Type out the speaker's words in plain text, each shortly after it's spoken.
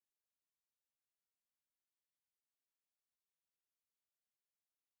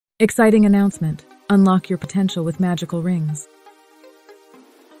Exciting announcement. Unlock your potential with magical rings.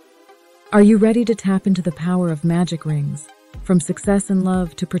 Are you ready to tap into the power of magic rings? From success and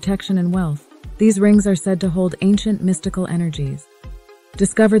love to protection and wealth, these rings are said to hold ancient mystical energies.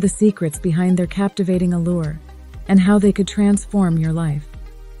 Discover the secrets behind their captivating allure and how they could transform your life.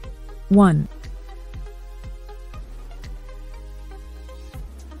 1.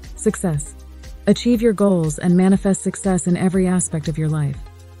 Success. Achieve your goals and manifest success in every aspect of your life.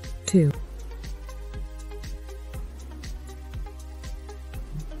 2.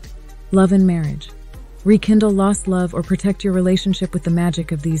 Love and marriage. Rekindle lost love or protect your relationship with the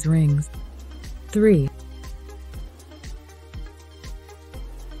magic of these rings. 3.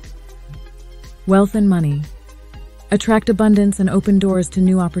 Wealth and money. Attract abundance and open doors to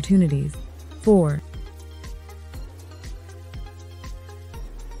new opportunities. 4.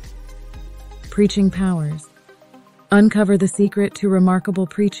 Preaching powers. Uncover the secret to remarkable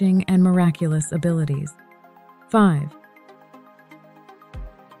preaching and miraculous abilities. 5.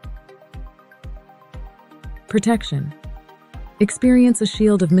 Protection. Experience a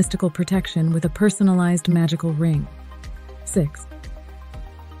shield of mystical protection with a personalized magical ring. 6.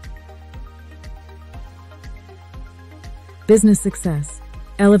 Business success.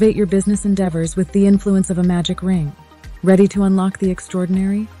 Elevate your business endeavors with the influence of a magic ring. Ready to unlock the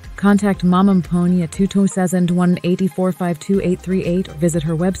extraordinary? Contact mamamponye at 227-184-52838 or visit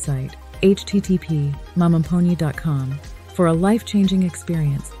her website, http://mamamponye.com, for a life-changing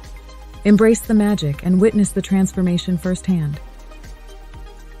experience. Embrace the magic and witness the transformation firsthand.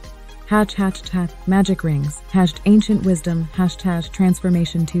 #Magic rings, #ancient wisdom,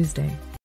 #transformation Tuesday.